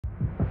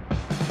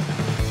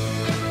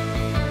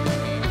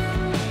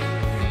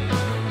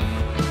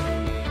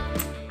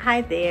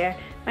Hi there,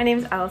 my name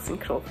is Alison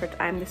Crawford.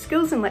 I'm the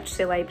Schools and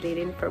Literacy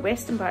Librarian for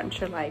Western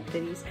Bartonshire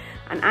Libraries,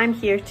 and I'm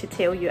here to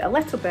tell you a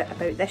little bit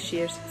about this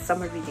year's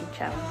Summer Reading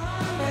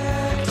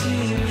Challenge.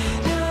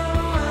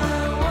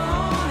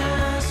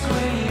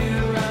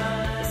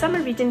 The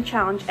Summer Reading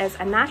Challenge is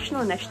a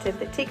national initiative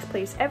that takes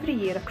place every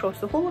year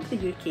across the whole of the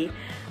UK,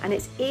 and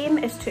its aim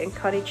is to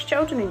encourage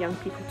children and young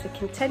people to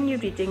continue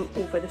reading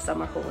over the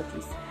summer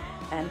holidays.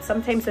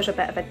 Sometimes there's a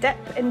bit of a dip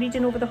in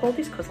reading over the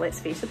holidays because, let's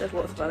face it, there's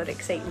lots of other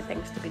exciting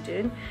things to be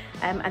doing,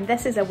 and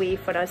this is a way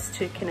for us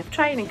to kind of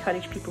try and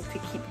encourage people to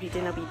keep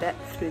reading a wee bit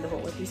through the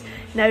holidays.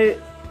 Now,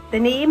 the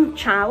name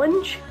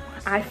challenge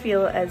I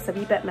feel is a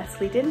wee bit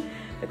misleading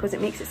because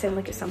it makes it sound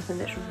like it's something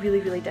that's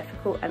really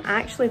difficult, and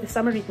actually the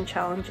Summer Reading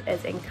Challenge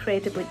is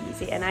incredibly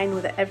easy, and I know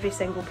that every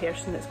single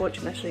person that's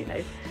watching this right now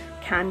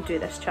can do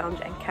this challenge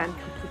and can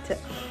complete it.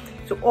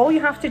 So all you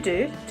have to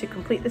do to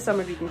complete the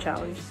Summer Reading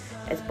Challenge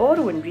is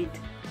borrow and read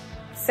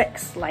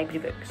 6 library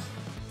books.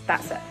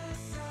 That's it.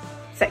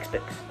 6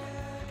 books.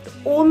 The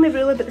only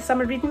rule about the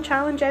Summer Reading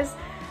Challenge is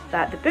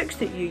that the books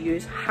that you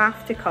use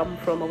have to come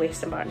from a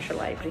Western Bartonshire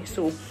library.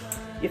 So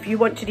if you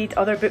want to read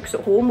other books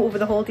at home over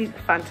the holidays,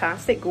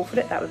 fantastic, go for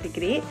it, that would be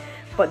great,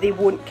 but they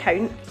won't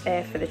count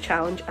for the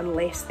challenge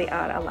unless they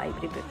are a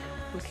library book.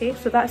 Okay,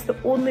 so that's the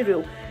only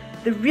rule.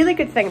 The really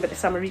good thing about the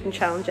Summer Reading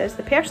Challenge is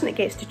the person that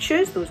gets to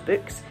choose those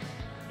books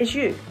is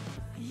you.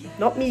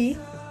 Not me,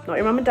 not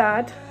your mum and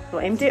dad,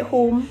 not MD at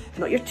home,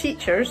 not your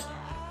teachers,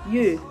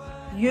 you.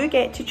 You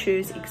get to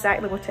choose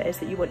exactly what it is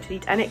that you want to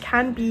read, and it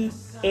can be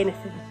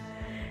anything.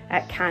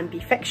 It can be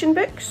fiction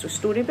books, so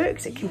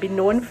storybooks, it can be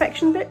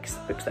non-fiction books,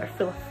 books that are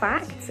full of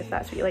facts, if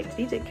that's what you like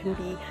to read. It can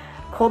be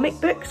comic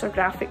books or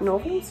graphic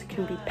novels, it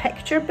can be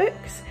picture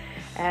books,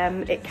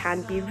 it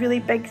can be really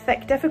big,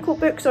 thick, difficult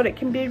books, or it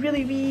can be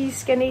really wee,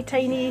 skinny,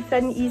 tiny,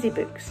 thin, easy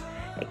books.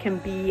 It can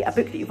be a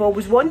book that you've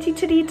always wanted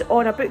to read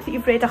or a book that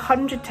you've read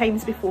 100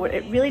 times before.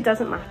 It really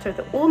doesn't matter.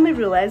 The only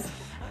rule is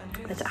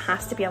that it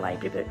has to be a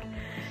library book.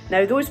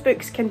 Now, those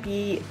books can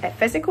be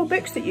physical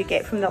books that you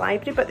get from the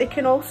library, but they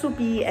can also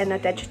be in a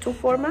digital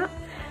format.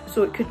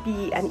 So it could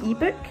be an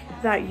ebook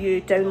that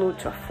you download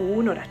to a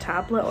phone or a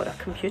tablet or a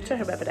computer,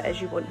 however it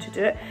is you want to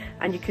do it,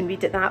 and you can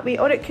read it that way.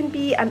 Or it can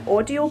be an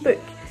audio book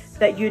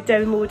that you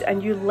download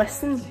and you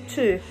listen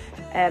to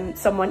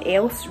someone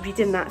else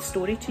reading that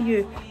story to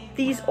you.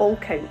 These all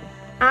count.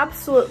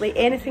 Absolutely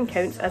anything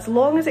counts as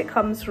long as it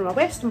comes from a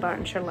Western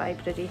Bartonshire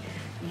library.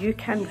 You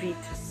can read.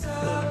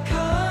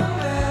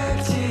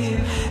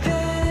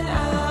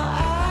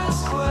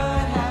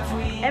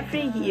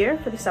 Every year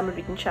for the Summer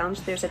Reading Challenge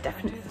there's a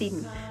different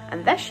theme,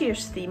 and this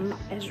year's theme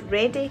is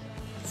Ready,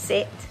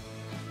 Set,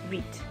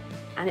 Read.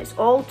 And it's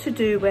all to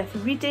do with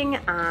reading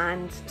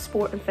and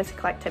sport and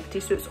physical activity.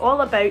 So it's all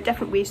about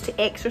different ways to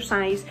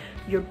exercise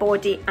your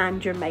body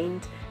and your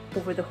mind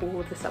over the whole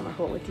of the summer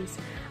holidays.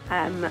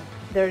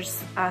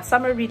 There's a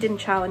Summer Reading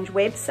Challenge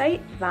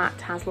website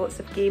that has lots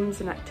of games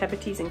and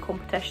activities and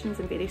competitions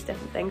and various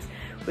different things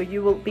where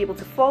you will be able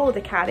to follow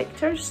the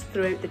characters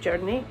throughout the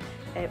journey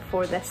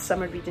for this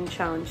Summer Reading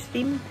Challenge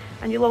theme,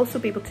 and you'll also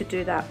be able to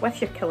do that with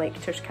your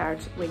collector's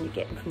cards when you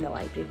get them from the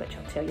library, which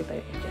I'll tell you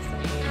about in just a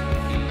minute.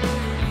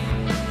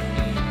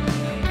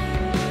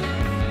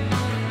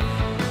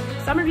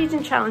 Summer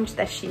Reading Challenge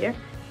this year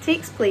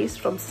takes place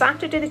from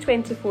Saturday the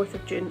 24th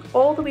of June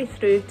all the way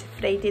through to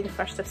Friday the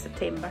 1st of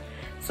September.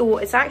 So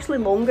it's actually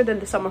longer than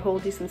the summer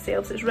holidays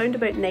themselves. It's around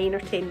about 9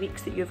 or 10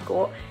 weeks that you've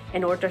got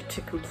in order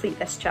to complete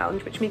this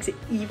challenge, which makes it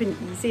even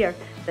easier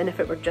than if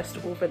it were just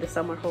over the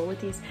summer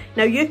holidays.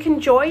 Now, you can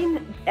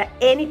join at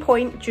any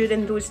point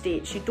during those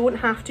dates. You don't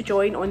have to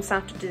join on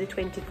Saturday the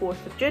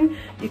 24th of June.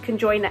 You can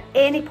join at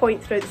any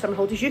point throughout the summer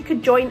holidays. You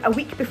could join a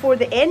week before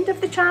the end of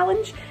the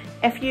challenge.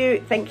 If you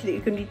think that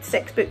you can read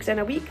 6 books in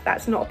a week,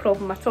 that's not a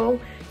problem at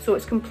all. So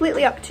it's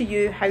completely up to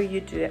you how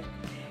you do it.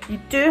 You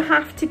do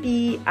have to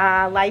be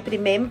a library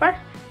member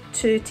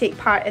to take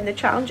part in the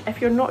challenge.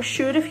 If you're not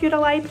sure if you're a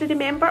library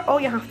member, all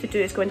you have to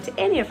do is go into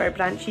any of our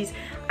branches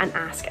and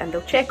ask, and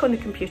they'll check on the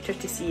computer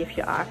to see if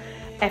you are.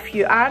 If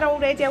you are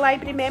already a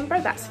library member,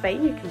 that's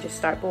fine, you can just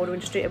start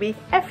borrowing straight away.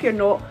 If you're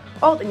not,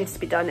 all that needs to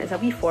be done is a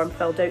wee form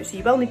filled out, so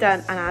you will need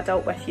an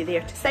adult with you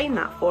there to sign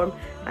that form,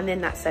 and then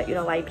that's it,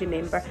 you're a library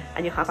member,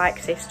 and you'll have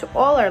access to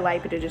all our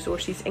library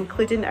resources,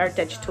 including our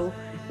digital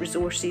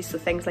resources, so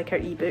things like our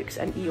ebooks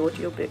and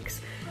e-audio books,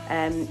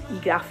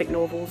 e-graphic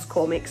novels,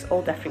 comics,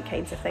 all different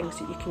kinds of things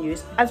that you can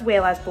use, as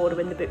well as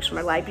borrowing the books from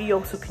our library. You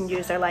also can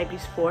use our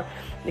libraries for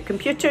the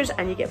computers,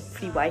 and you get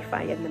free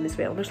Wi-Fi in them as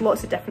well. There's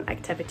lots of different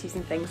activities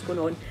and things going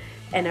on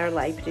in our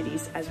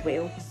libraries as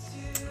well.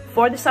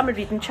 For the Summer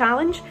Reading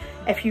Challenge,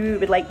 if you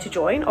would like to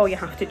join, all you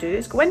have to do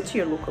is go into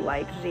your local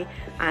library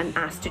and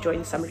ask to join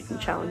the Summer Reading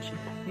Challenge.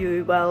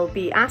 You will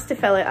be asked to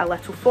fill out a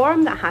little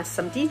form that has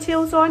some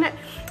details on it,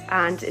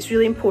 and it's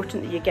really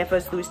important that you give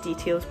us those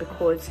details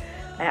because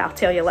I'll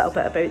tell you a little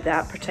bit about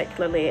that,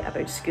 particularly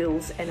about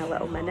schools, in a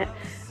little minute.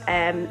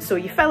 So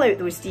you fill out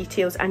those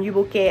details and you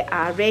will get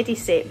a Ready,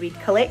 Set, Read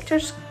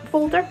collectors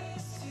folder.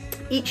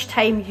 Each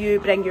time you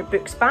bring your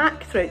books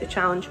back throughout the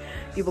challenge,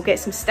 you will get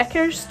some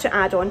stickers to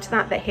add on to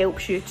that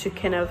helps you to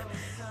kind of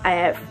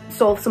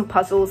solve some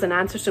puzzles and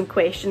answer some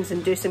questions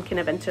and do some kind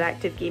of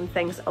interactive game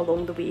things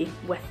along the way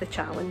with the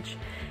challenge.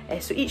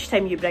 So each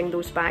time you bring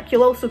those back,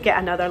 you'll also get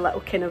another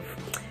little kind of,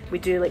 we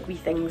do like wee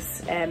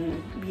things,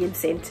 wee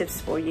incentives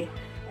for you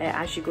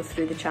as you go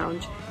through the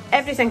challenge.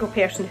 Every single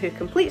person who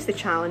completes the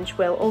challenge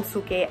will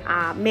also get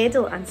a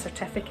medal and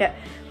certificate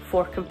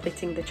for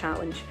completing the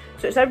challenge.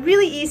 So it's a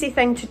really easy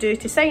thing to do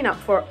to sign up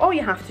for. All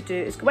you have to do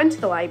is go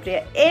into the library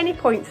at any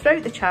point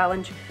throughout the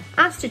challenge,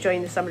 ask to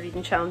join the Summer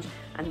Reading Challenge,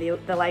 and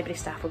the library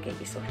staff will get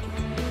you sorted.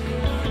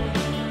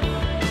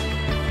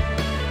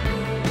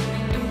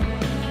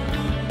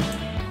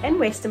 In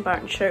West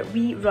Bartonshire,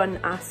 we run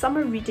a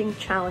Summer Reading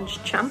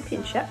Challenge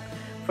Championship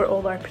for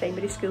all our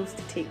primary schools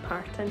to take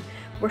part in.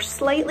 We're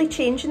slightly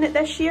changing it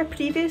this year.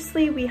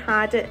 Previously we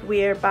had it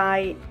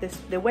whereby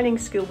the winning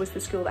school was the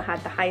school that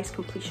had the highest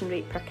completion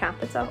rate per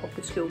capita of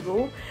the school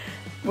roll.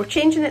 We're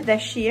changing it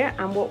this year,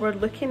 and what we're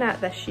looking at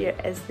this year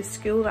is the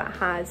school that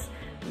has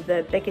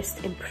the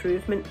biggest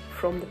improvement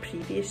from the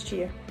previous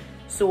year.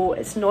 So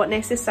it's not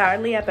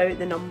necessarily about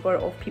the number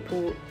of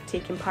people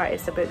taking part,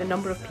 it's about the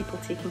number of people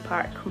taking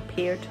part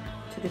compared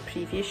to the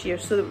previous year.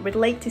 So we'd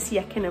like to see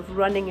a kind of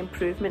running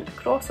improvement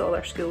across all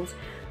our schools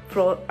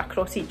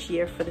across each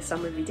year for the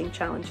Summer Reading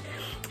Challenge.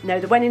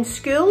 Now the winning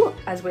school,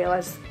 as well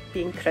as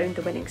being crowned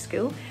the winning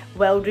school,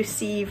 will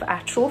receive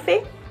a trophy,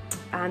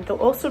 and they'll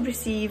also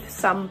receive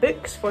some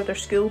books for their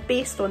school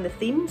based on the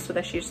theme. So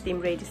this year's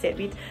theme, Ready, Set,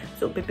 Read,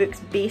 so it'll be books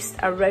based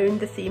around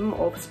the theme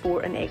of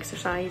sport and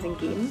exercise and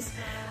games.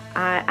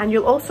 And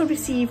you'll also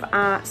receive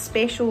a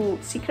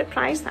special secret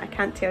prize that I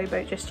can't tell you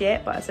about just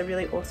yet, but it's a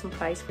really awesome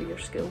prize for your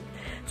school.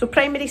 So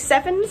primary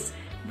 7s,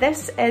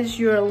 this is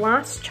your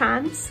last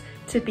chance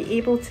to be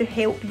able to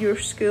help your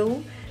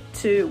school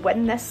to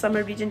win this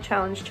Summer Reading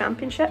Challenge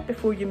Championship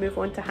before you move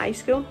on to high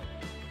school.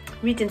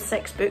 Reading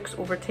 6 books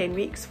over 10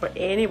 weeks for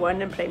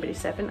anyone in primary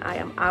 7, I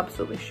am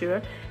absolutely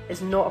sure,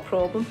 is not a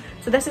problem.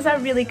 So this is a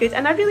really good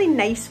and a really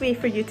nice way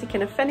for you to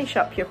kind of finish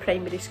up your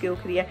primary school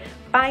career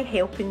by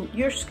helping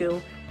your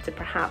school to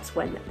perhaps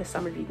win the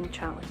Summer Reading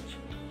Challenge.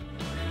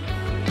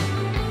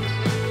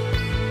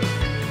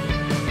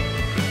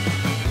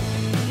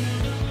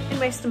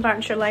 West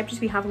Bartonshire Libraries,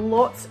 we have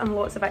lots and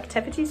lots of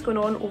activities going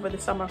on over the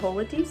summer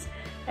holidays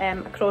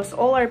across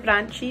all our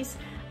branches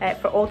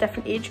for all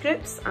different age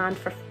groups and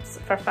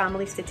for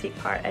families to take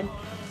part in.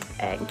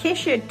 In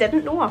case you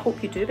didn't know, I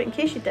hope you do, but in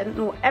case you didn't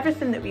know,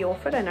 everything that we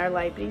offer in our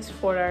libraries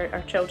for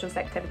our children's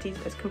activities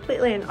is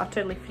completely and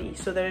utterly free.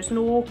 So there is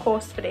no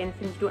cost for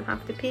anything, you don't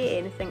have to pay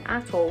anything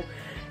at all.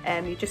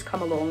 You just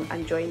come along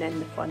and join in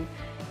the fun.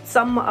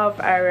 Some of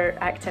our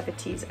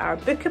activities are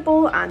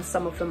bookable and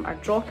some of them are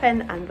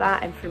drop-in, and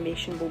that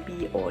information will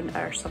be on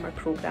our summer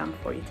programme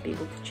for you to be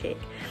able to check.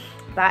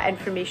 That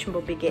information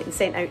will be getting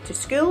sent out to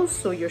schools,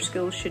 so your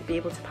schools should be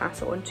able to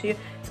pass it on to you.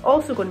 It's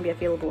also going to be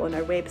available on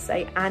our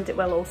website, and it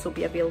will also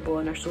be available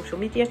on our social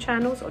media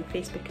channels on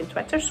Facebook and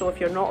Twitter. So if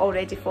you're not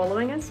already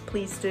following us,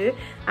 please do,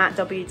 at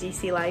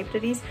WDC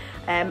Libraries.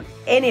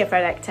 Any of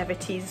our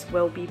activities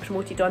will be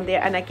promoted on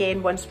there, and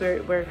again, once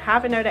we're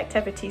having our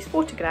activities,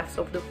 photographs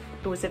of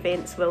those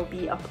events will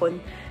be up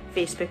on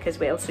Facebook as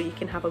well, so you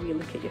can have a wee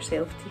look at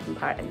yourself taking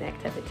part in the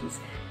activities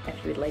if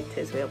you would like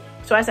to as well.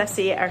 So as I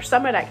say, our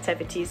summer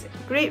activities,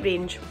 great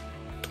range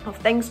of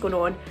things going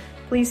on.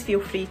 Please feel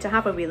free to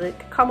have a wee look,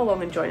 come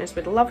along and join us.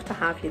 We'd love to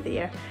have you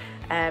there,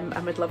 and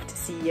we'd love to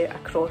see you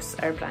across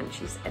our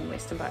branches in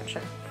West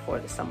Bartonshire for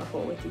the summer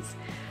holidays.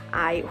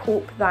 I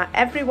hope that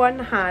everyone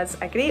has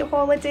a great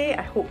holiday.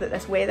 I hope that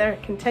this weather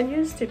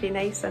continues to be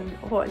nice and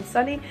hot and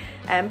sunny,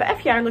 but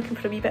if you are looking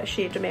for a wee bit of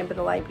shade, remember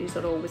the libraries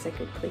are always a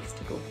good place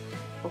to go.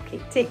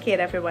 Okay, take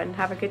care everyone,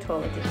 have a good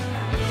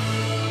holiday.